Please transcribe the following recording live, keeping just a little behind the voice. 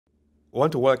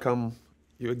want to welcome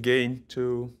you again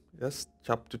to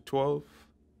chapter 12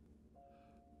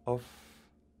 of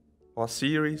our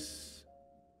series.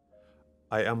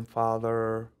 I am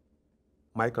Father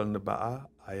Michael Naba'a.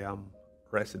 I am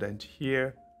resident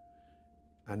here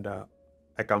and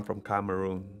I come from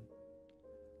Cameroon.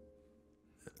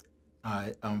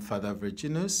 I am Father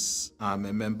Virginus. I'm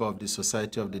a member of the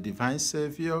Society of the Divine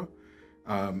Savior,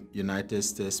 United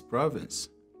States Province,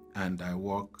 and I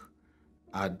work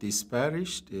at this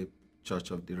parish, the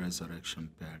Church of the Resurrection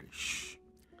Parish.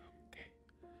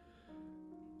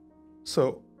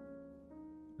 So,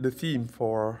 the theme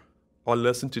for our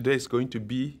lesson today is going to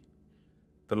be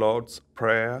the Lord's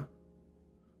Prayer,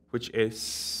 which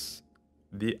is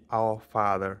the Our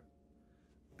Father.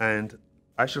 And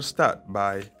I shall start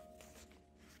by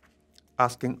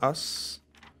asking us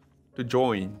to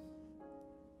join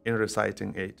in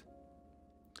reciting it.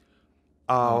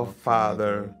 Our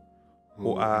Father,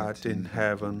 who art in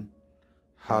heaven,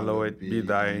 hallowed be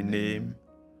thy name.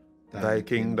 Thy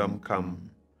kingdom come,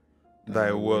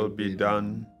 thy will be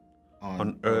done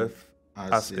on earth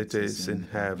as it is in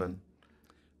heaven.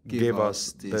 Give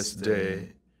us this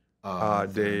day our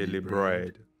daily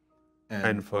bread,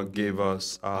 and forgive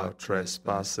us our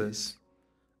trespasses,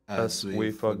 as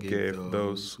we forgive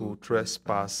those who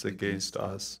trespass against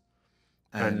us.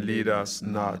 And lead us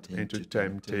not into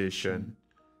temptation,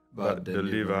 but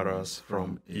deliver us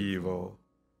from evil.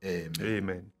 Amen.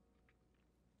 Amen.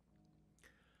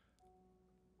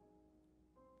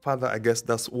 Father, I guess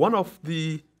that's one of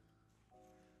the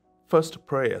first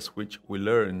prayers which we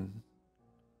learn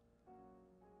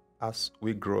as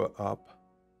we grow up.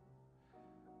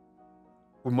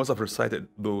 We must have recited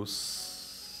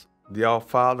the Our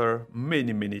Father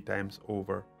many times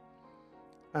over.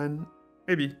 And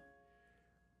maybe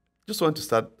just want to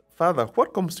start, Father,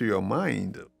 what comes to your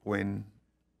mind when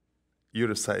you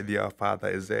recite the Our Father?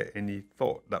 Is there any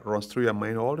thought that runs through your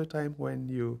mind all the time when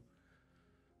you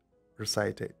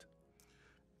recite it?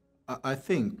 I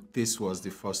think this was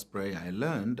the first prayer I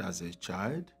learned as a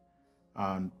child,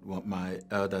 and my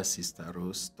elder sister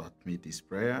Rose taught me this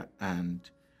prayer. And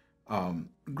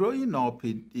growing up,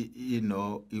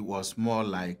 it was more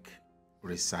like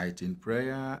reciting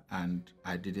prayer, and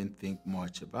I didn't think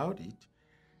much about it.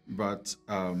 But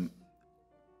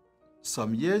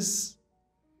some years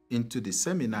into the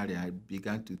seminary, I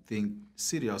began to think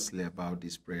seriously about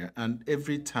this prayer. And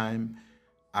every time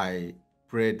I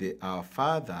pray the Our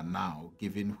Father now,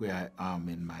 given where I am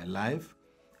in my life,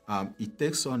 it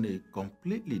takes on a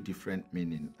completely different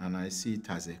meaning. And I see it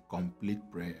as a complete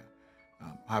prayer,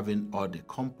 having all the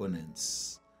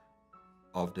components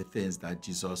of the things that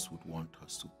Jesus would want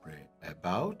us to pray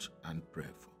about and pray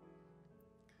for.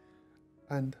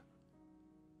 And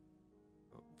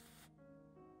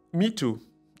me too.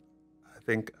 I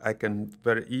think I can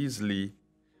very easily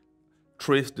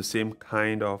trace the same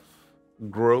kind of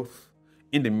growth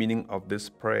in the meaning of this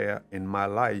prayer in my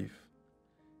life.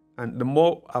 And the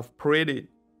more I've prayed it,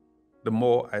 the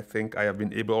more I think I have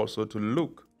been able also to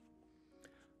look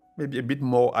maybe a bit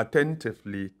more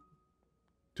attentively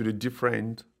to the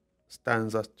different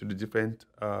stanzas, to the different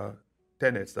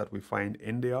tenets that we find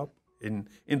in the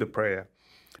prayer.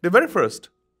 The very first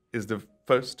is the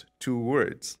first two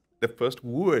words, the first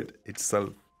word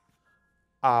itself,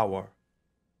 our.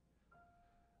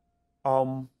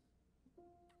 The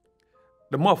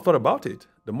more I've thought about it,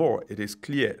 the more it is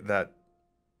clear that,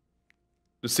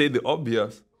 to say the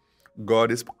obvious,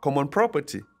 God is common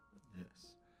property.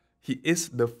 Yes. He is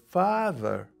the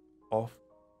Father of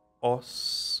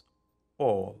us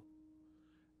all.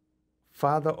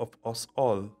 Father of us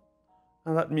all.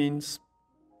 And that means,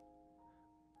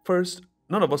 first,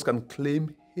 none of us can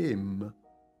claim Him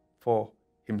for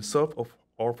himself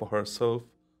or for herself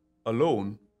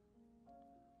alone.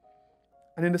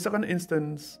 And in the second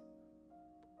instance,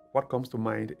 what comes to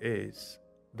mind is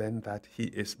then that He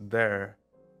is there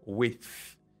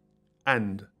with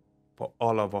and for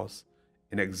all of us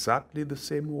in exactly the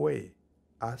same way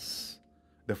as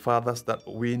the fathers that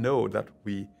we know, that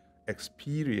we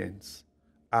experience,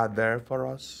 are there for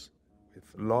us with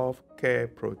love, care,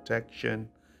 protection,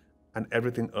 and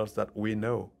everything else that we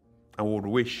know and would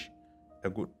wish a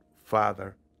good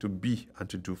Father to be and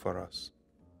to do for us.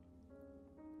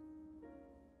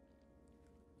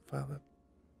 Father?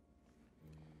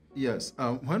 Yes,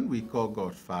 when we call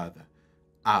God Father,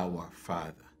 our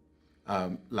Father,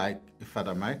 like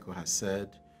Father Michael has said,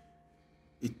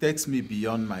 it takes me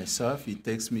beyond myself, it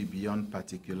takes me beyond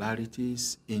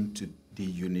particularities into the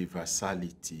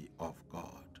universality of God.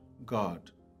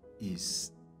 God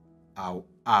is our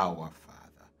Father.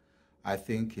 I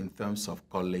think in terms of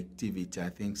collectivity. I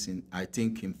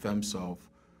think in terms of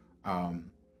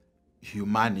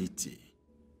humanity.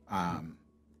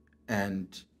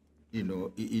 And, you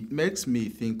know, it makes me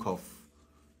think of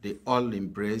the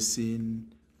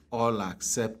all-embracing,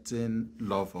 all-accepting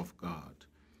love of God.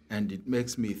 And it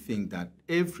makes me think that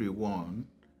everyone,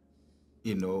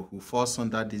 you know, who falls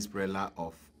under this umbrella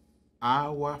of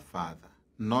our Father,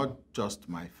 not just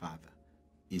my Father,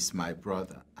 is my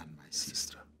brother and my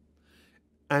sister.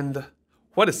 And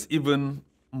what is even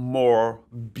more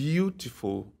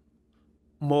beautiful,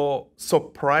 more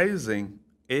surprising,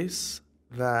 is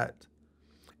that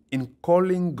in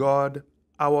calling God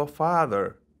our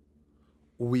Father,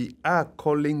 we are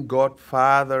calling God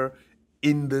Father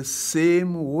in the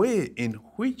same way in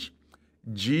which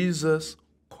Jesus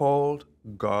called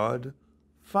God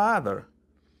Father.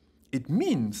 It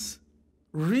means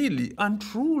really and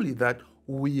truly that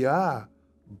we are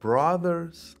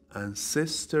brothers and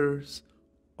sisters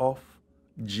of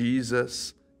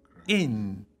Jesus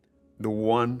in the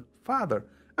one Father.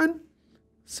 And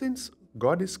since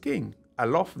God is King, I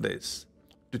love this,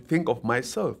 to think of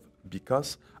myself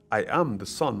because I am the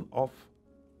son of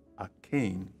a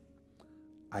king.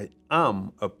 I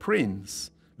am a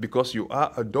prince because you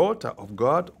are a daughter of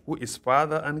God who is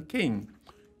Father and King.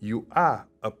 You are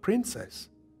a princess.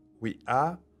 We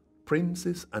are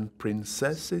princes and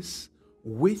princesses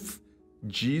with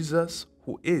Jesus,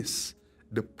 who is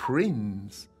the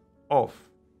Prince of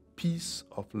peace,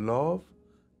 of love,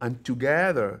 and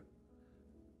together,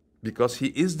 because he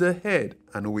is the head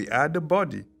and we are the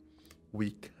body,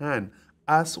 we can,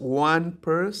 as one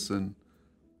person,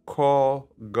 call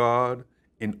God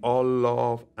in all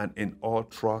love and in all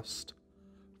trust,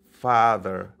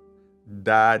 Father,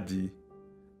 Daddy,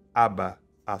 Abba,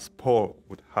 as Paul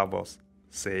would have us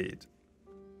say it.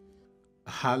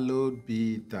 Hallowed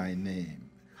be thy name.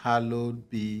 Hallowed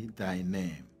be thy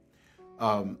name.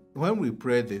 When we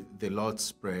pray the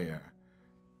Lord's Prayer,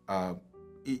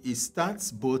 it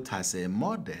starts both as a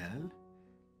model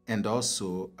and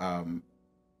also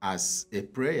as a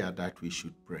prayer that we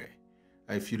should pray.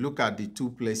 If you look at the two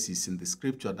places in the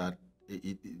scripture that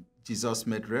Jesus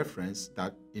made reference,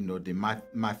 that, you know, the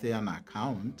Matthean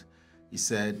account, he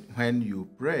said, when you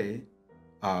pray,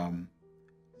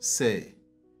 say.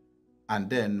 And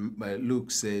then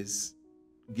Luke says,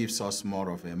 gives us more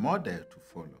of a model to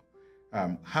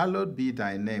follow. Hallowed be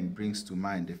thy name brings to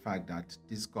mind the fact that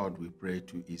this God we pray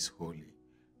to is holy.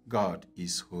 God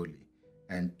is holy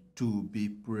and to be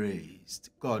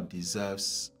praised. God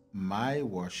deserves my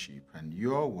worship and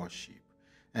your worship.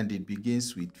 And it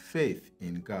begins with faith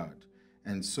in God.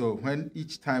 And so when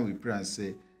each time we pray and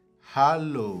say,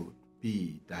 hallowed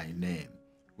be thy name,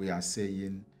 we are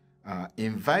saying,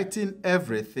 inviting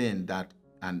everything that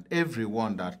and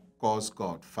everyone that calls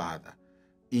God Father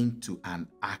into an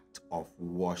act of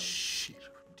worship,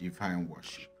 divine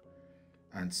worship.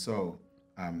 And so,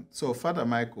 Father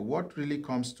Michael, what really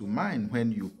comes to mind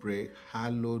when you pray,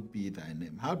 hallowed be thy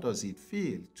name? How does it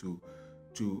feel to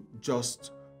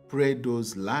just pray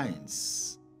those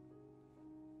lines?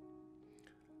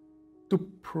 To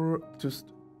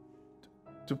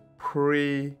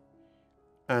pray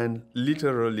and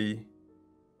literally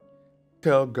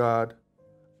tell God,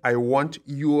 I want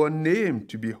your name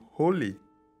to be holy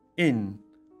in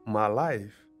my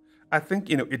life. I think,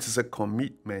 it is a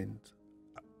commitment.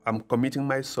 I'm committing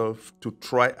myself to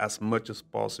try as much as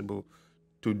possible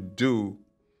to do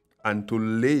and to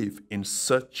live in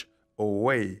such a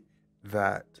way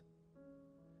that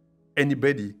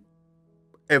everybody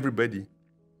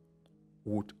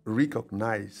would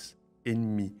recognize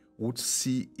in me, would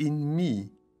see in me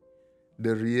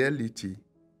the reality,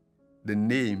 the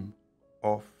name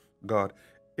of God.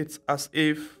 It's as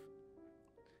if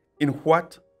in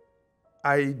what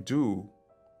I do,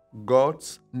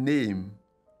 God's name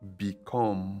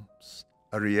becomes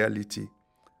a reality.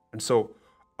 And so,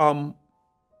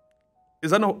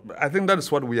 is that not, I think that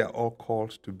is what we are all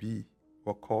called to be.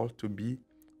 We're called to be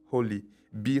holy.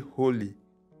 Be holy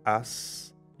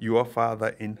as your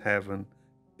Father in heaven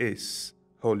is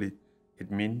holy. It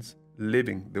means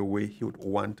living the way he would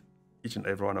want each and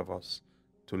every one of us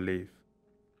to live.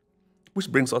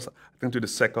 Which brings us, I think, to the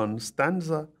second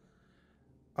stanza,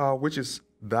 which is,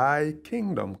 thy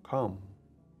kingdom come.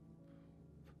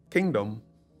 Kingdom,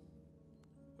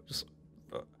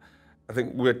 I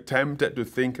think we're tempted to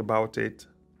think about it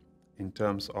in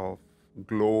terms of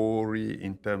glory,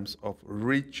 in terms of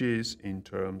riches, in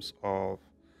terms of,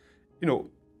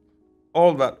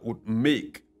 all that would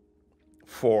make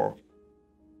for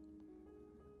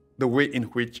the way in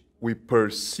which we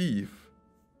perceive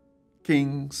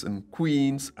kings and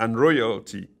queens and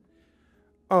royalty.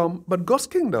 But God's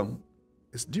kingdom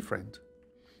is different.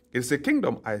 It's a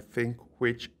kingdom, I think,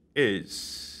 which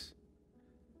is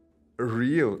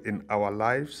real in our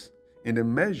lives, in the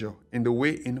measure, in the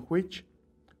way in which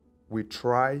we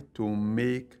try to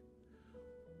make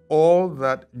all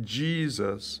that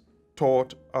Jesus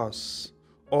taught us,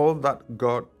 all that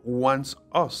God wants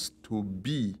us to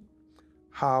be,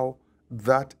 how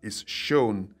that is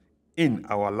shown in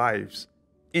our lives,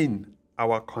 in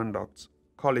our conduct.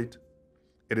 Call it,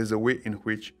 it is a way in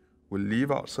which we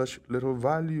live out such little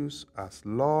values as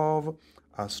love,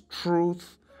 as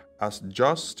truth, as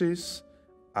justice,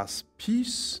 as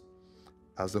peace,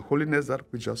 as the holiness that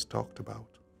we just talked about.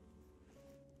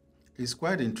 It's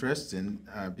quite interesting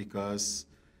because,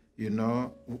 you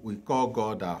know, we call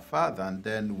God our Father, and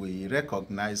then we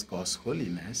recognize God's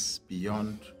holiness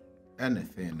beyond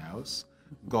anything else.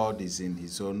 God is in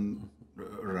his own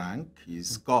rank.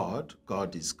 He's God.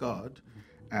 God is God.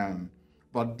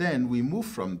 But then we move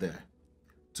from there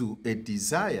to a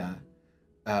desire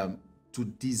to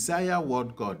desire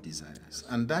what God desires,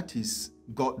 and that is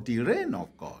God, the reign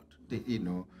of God. You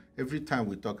know, every time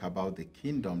we talk about the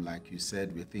kingdom, like you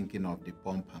said, we're thinking of the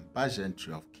pomp and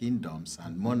pageantry of kingdoms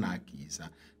and monarchies.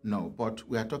 No, but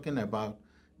we are talking about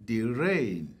the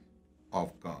reign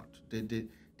of God, the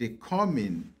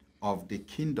coming of the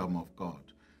kingdom of God,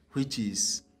 which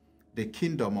is the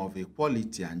kingdom of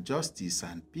equality and justice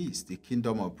and peace, the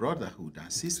kingdom of brotherhood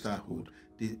and sisterhood,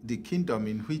 the kingdom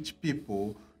in which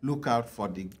people look out for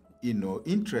the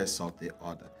interests of the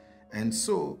other. And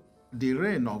so the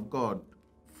reign of God,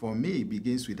 for me,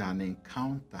 begins with an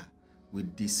encounter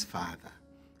with this Father,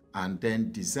 and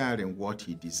then desiring what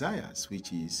he desires,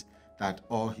 which is that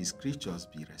all his creatures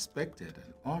be respected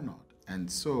and honored.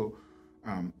 And so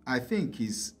I think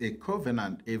it's a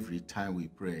covenant every time we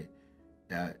pray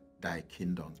that thy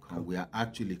kingdom come. We are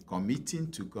actually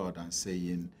committing to God and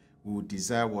saying, we will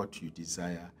desire what you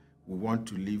desire. We want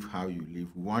to live how you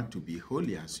live. We want to be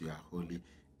holy as you are holy.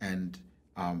 And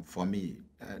for me,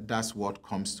 that's what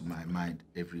comes to my mind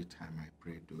every time I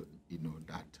pray that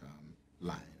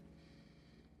line.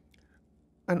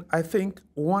 And I think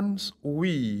once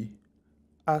we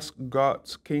ask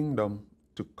God's kingdom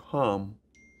to come,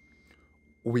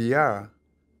 we are,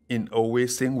 in a way,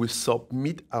 saying we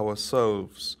submit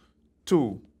ourselves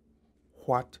to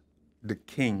what the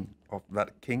king of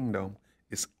that kingdom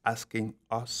is asking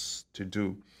us to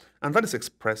do. And that is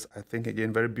expressed, I think,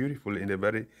 again, very beautifully in the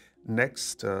very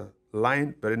next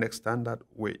line, very next standard,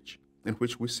 in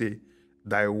which we say,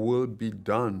 thy will be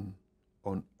done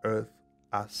on earth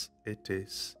as it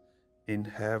is in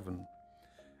heaven.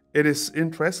 It is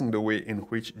interesting the way in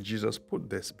which Jesus put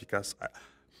this, because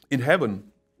in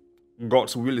heaven,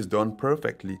 God's will is done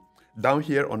perfectly. Down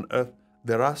here on earth,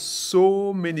 there are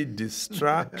so many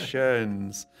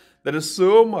distractions. There is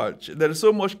so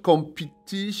much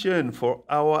competition for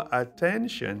our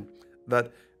attention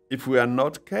that if we are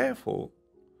not careful,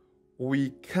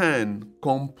 we can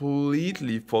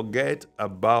completely forget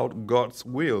about God's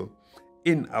will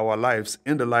in our lives,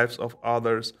 in the lives of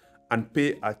others, and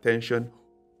pay attention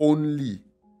only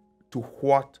to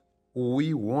what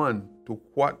we want, to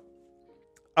what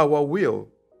our will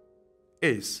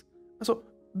is. And so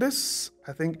this,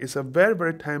 I think, is a very,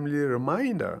 very timely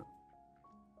reminder.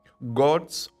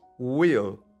 God's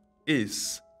will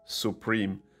is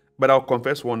supreme. But I'll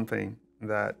confess one thing,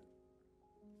 that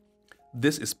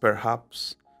this is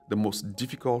perhaps the most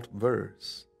difficult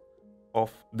verse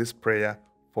of this prayer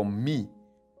for me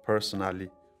personally,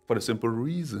 for the simple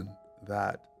reason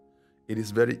that it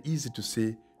is very easy to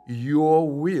say, your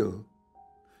will,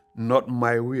 not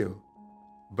my will.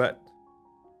 But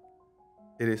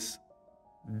it is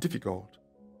difficult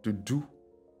to do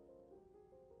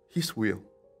his will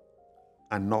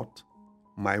and not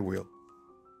my will.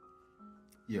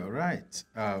 You're right.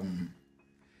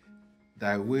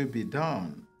 Thy will be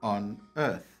done on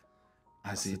earth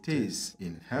as it is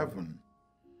in heaven.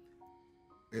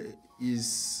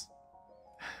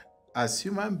 As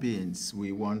human beings,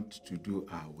 we want to do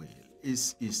our will.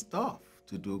 It's tough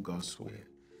to do God's will.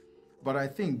 But I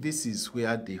think this is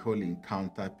where the whole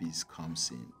encounter piece comes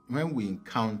in. When we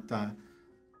encounter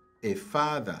a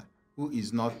father who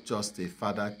is not just a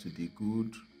father to the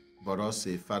good, but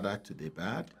also a father to the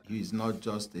bad. He is not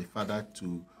just a father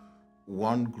to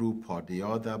one group or the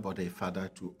other, but a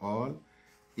father to all.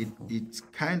 It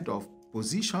kind of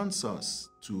positions us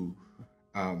to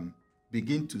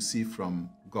begin to see from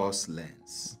God's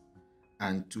lens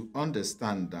and to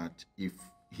understand that if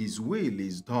his will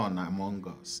is done among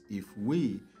us, if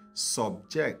we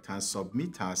subject and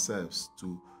submit ourselves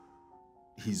to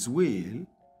his will,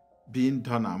 being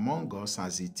done among us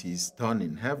as it is done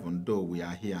in heaven, though we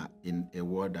are here in a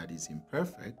world that is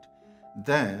imperfect,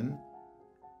 then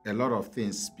a lot of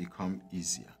things become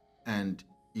easier. And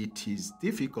it is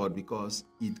difficult because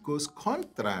it goes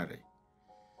contrary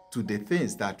to the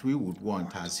things that we would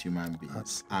want as human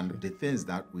beings, and the things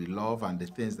that we love and the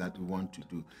things that we want to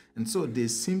do. And so they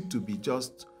seem to be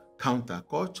just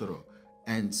countercultural.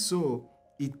 And so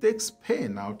it takes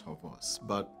pain out of us.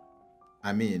 But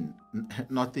I mean,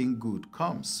 nothing good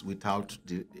comes without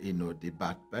the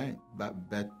bad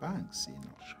banks.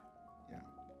 Yeah.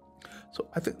 So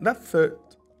I think that third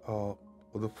or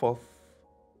the fourth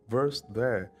verse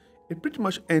there, it pretty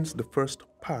much ends the first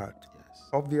part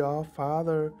of the Our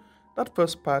Father. That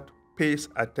first part pays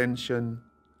attention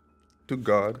to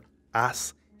God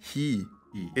as He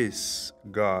is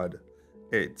God.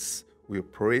 We're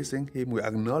praising Him, we're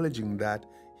acknowledging that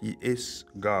He is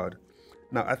God.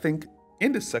 Now, I think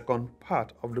in the second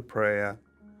part of the prayer,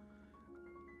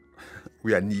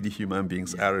 we are needy human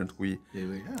beings, aren't we? Here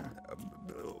we are.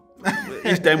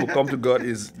 Each time we come to God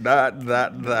is that.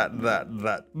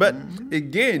 But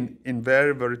again, in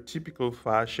very, very typical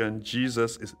fashion,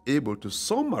 Jesus is able to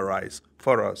summarize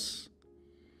for us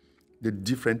the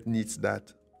different needs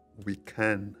that we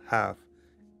can have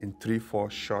in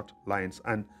 3-4 short lines.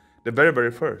 And the very,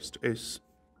 very first is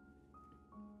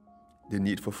the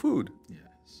need for food.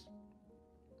 Yes.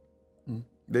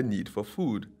 The need for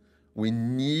food. We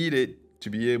need it to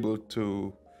be able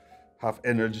to have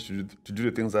energy to do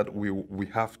the things that we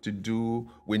have to do.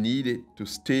 We need it to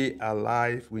stay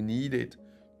alive. We need it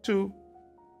to,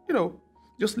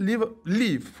 just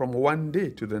live from one day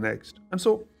to the next. And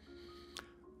so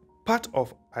part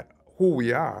of who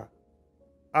we are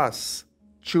as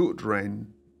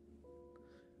children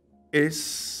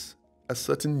is a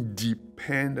certain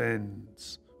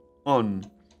dependence on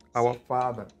our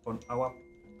Father, on our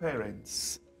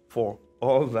parents, for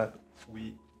all that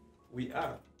we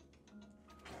are.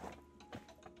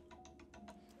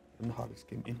 I don't know how this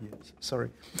came in here.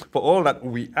 Sorry. For all that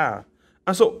we are.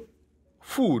 And so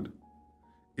food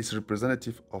is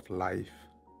representative of life,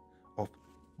 of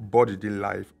bodily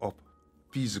life, of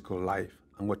physical life.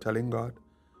 And we're telling God,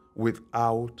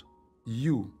 without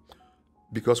you,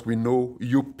 because we know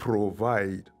you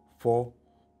provide for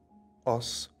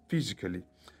us physically.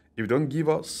 If you don't give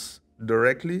us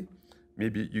directly,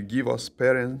 maybe you give us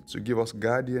parents, you give us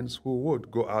guardians who would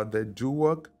go out there, do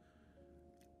work,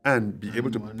 and be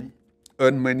able to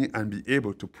earn money and be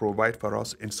able to provide for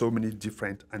us in so many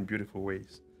different and beautiful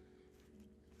ways.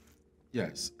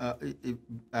 Yes,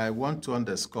 I want to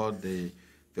underscore the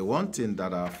one thing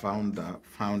that I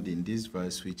found in this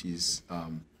verse, which is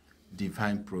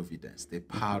divine providence, the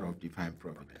power of divine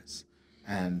providence,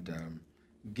 and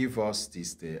give us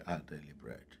this day our daily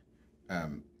bread.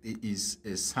 It is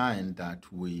a sign that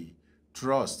we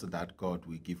trust that God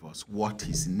will give us what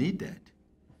is needed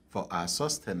for our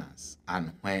sustenance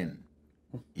and when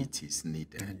it is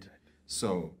needed.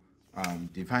 So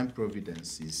divine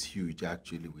providence is huge,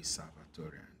 actually, with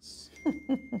Salvatorians.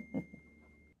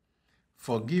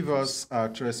 Forgive us our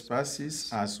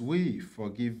trespasses as we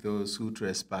forgive those who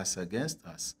trespass against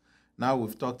us. Now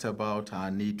we've talked about our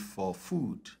need for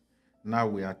food. Now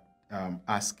we are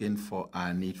asking for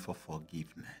our need for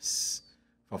forgiveness.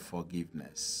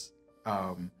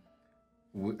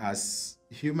 As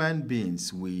human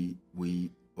beings, we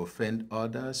offend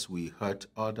others, we hurt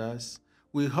others,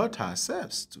 we hurt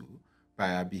ourselves too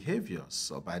by our behaviors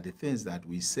or by the things that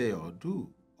we say or do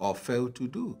or fail to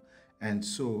do. And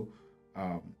so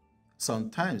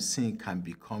sometimes sin can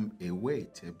become a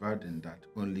weight, a burden that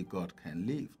only God can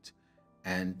lift.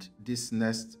 And this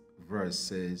next verse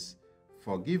says,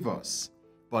 forgive us.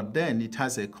 But then it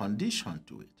has a condition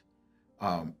to it.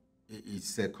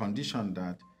 It's a condition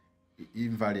that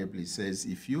invariably says,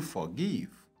 if you forgive,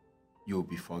 you'll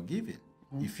be forgiven.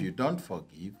 If you don't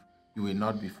forgive, you will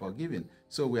not be forgiven.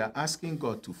 So we are asking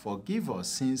God to forgive us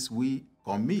since we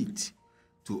commit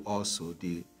to also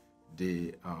to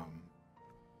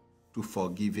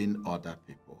forgiving other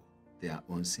people their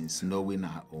own sins, knowing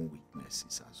our own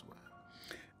weaknesses as well.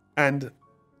 And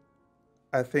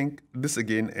I think this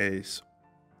again is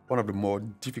one of the more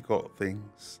difficult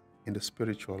things in the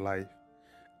spiritual life.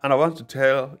 And I want to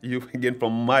tell you again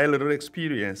from my little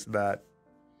experience that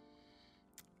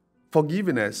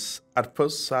forgiveness at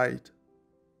first sight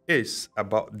is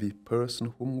about the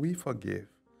person whom we forgive.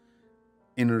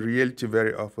 In reality,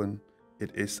 very often,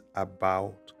 it is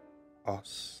about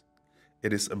us.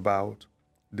 It is about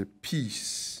the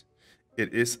peace.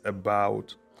 It is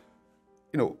about,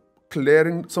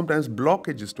 clearing sometimes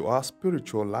blockages to our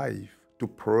spiritual life, to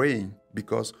praying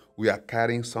because we are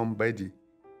carrying somebody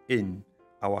in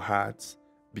our hearts,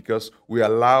 because we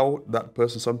allow that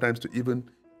person sometimes to even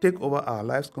take over our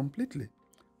lives completely.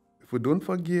 If we don't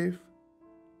forgive,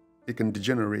 it can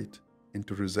degenerate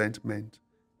into resentment,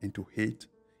 into hate.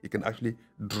 It can actually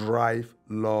drive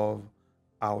love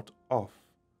out of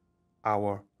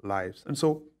our lives. And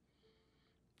so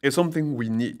it's something we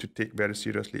need to take very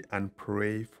seriously and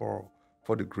pray for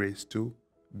the grace to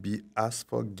be as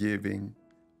forgiving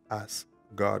as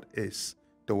God is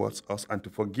towards us, and to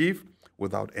forgive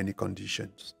without any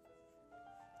conditions.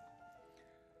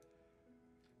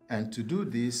 And to do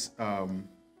this,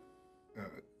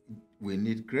 we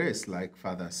need grace, like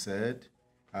Father said,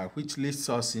 which leads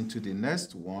us into the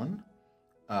next one.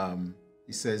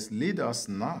 He says, lead us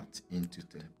not into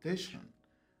temptation.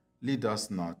 Lead us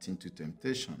not into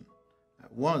temptation.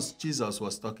 Once Jesus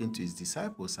was talking to his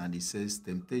disciples, and he says,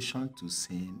 temptation to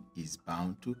sin is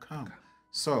bound to come.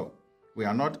 So we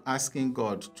are not asking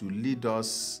God to lead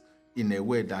us in a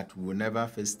way that we will never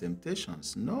face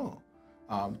temptations. No.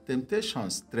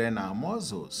 Temptations train our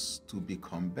muscles to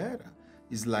become better.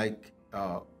 It's like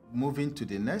moving to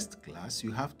the next class.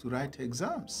 You have to write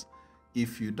exams.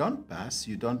 If you don't pass,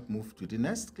 you don't move to the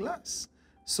next class.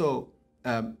 So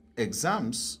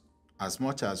exams, as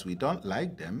much as we don't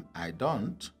like them, I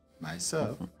don't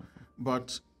myself,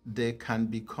 but they can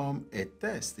become a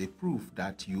test, a proof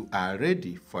that you are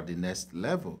ready for the next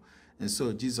level. And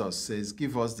so Jesus says,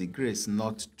 give us the grace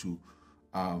not to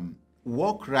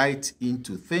walk right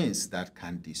into things that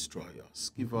can destroy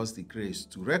us. Give us the grace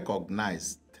to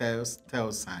recognize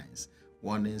tell signs,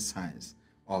 warning signs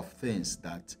of things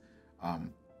that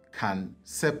can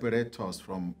separate us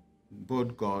from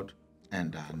both God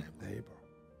and our neighbor.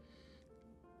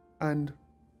 And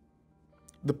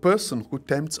the person who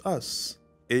tempts us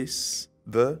is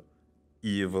the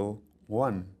evil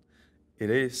one.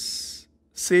 It is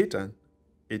Satan.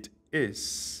 It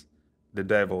is the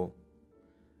devil.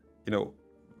 You know,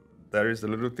 there is a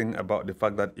little thing about the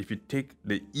fact that if you take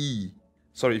the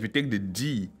if you take the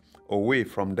D away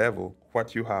from devil,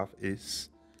 what you have is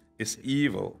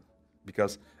evil,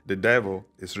 because the devil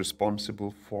is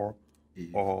responsible for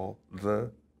all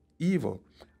the evil.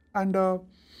 And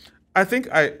I think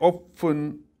I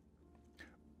often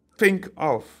think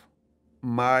of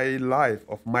my life,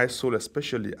 of my soul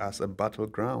especially, as a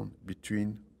battleground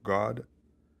between God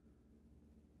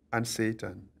and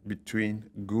Satan, between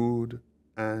good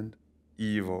and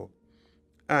evil.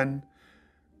 And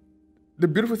the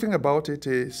beautiful thing about it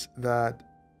is that,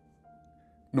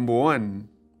 number one,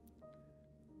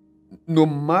 no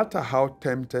matter how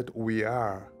tempted we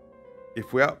are,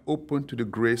 if we are open to the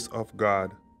grace of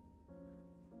God,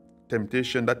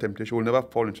 that temptation will never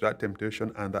fall into that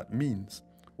temptation, and that means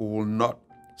we will not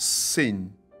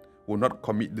sin, will not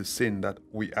commit the sin that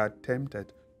we are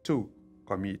tempted to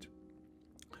commit.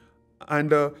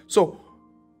 And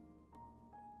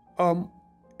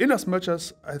in as much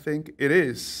as I think it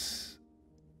is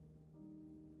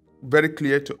very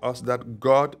clear to us that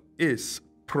God is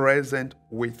present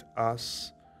with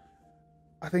us,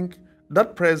 I think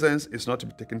that presence is not to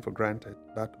be taken for granted.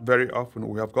 That very often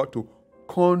we have got to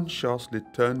consciously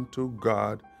turn to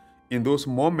God in those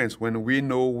moments when we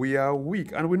know we are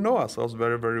weak, and we know ourselves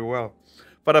very, very well.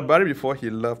 Father Barry, before he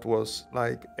left, was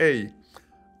like, hey,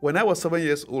 when I was 7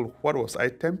 years old, what was I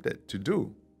tempted to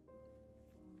do?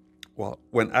 Well,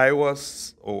 when I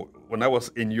was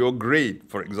in your grade,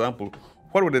 for example,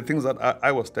 what were the things that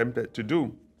I was tempted to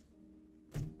do?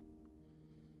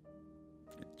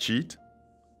 Cheat,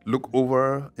 look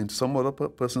over into some other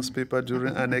person's paper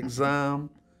during an exam,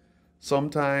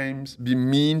 sometimes be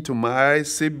mean to my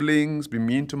siblings, be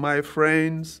mean to my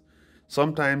friends,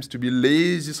 sometimes to be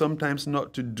lazy, sometimes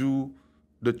not to do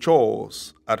the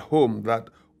chores at home that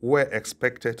were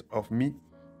expected of me.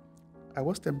 I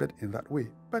was tempted in that way.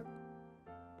 But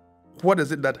what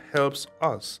is it that helps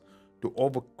us to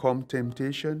overcome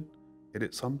temptation? It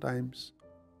is sometimes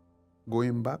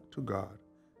going back to God.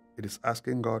 It is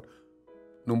asking God,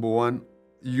 number one,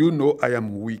 you know I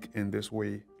am weak in this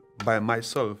way. By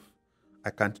myself, I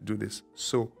can't do this.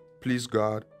 So please,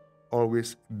 God,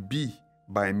 always be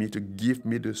by me to give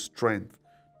me the strength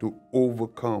to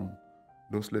overcome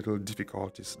those little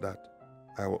difficulties that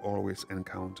I will always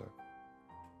encounter.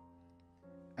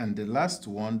 And the last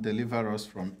one, deliver us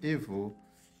from evil,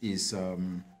 it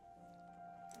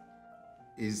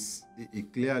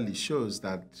clearly shows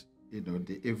that,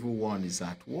 the evil one is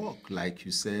at work. Like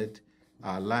you said,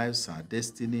 our lives, our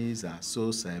destinies, our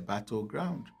souls are a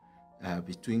battleground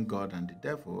between God and the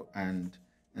devil. And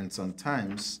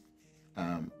sometimes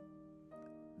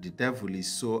the devil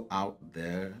is so out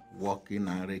there walking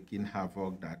and wreaking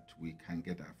havoc that we can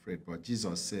get afraid. But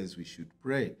Jesus says we should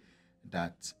pray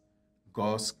that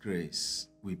God's grace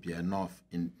will be enough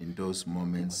in those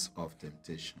moments of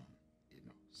temptation.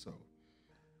 So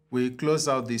we close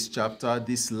out this chapter,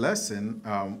 this lesson,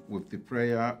 with the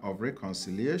prayer of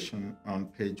reconciliation on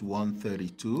page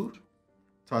 132.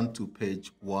 Turn to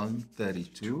page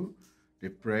 132, the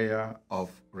prayer of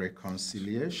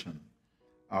reconciliation.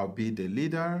 I'll be the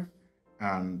leader,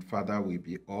 and Father will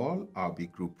be all. I'll be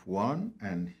group 1,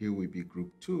 and he will be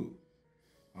group 2.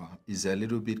 It's a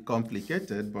little bit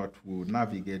complicated, but we'll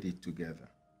navigate it together.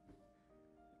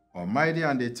 Almighty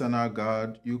and eternal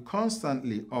God, you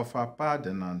constantly offer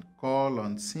pardon and call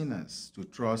on sinners to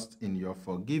trust in your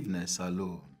forgiveness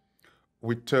alone.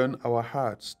 We turn our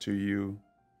hearts to you.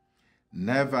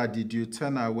 Never did you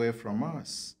turn away from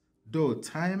us, though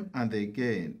time and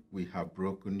again we have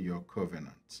broken your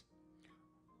covenant.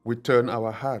 We turn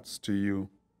our hearts to you.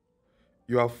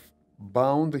 You have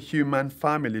bound the human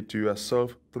family to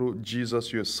yourself through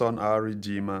Jesus, your Son, our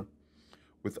Redeemer,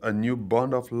 with a new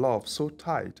bond of love so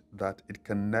tight that it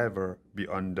can never be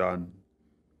undone.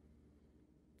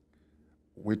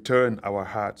 We turn our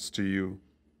hearts to you.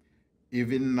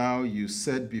 Even now you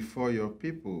set before your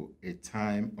people a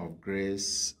time of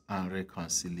grace and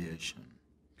reconciliation.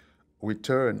 We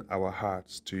turn our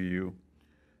hearts to you.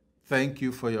 Thank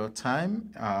you for your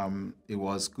time. It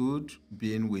was good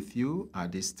being with you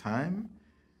at this time,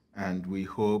 and we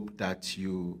hope that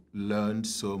you learned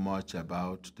so much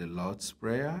about the Lord's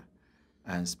Prayer,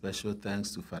 and special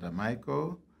thanks to Father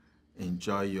Michael.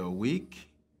 Enjoy your week,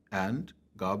 and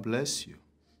God bless you.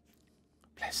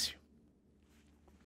 Bless you.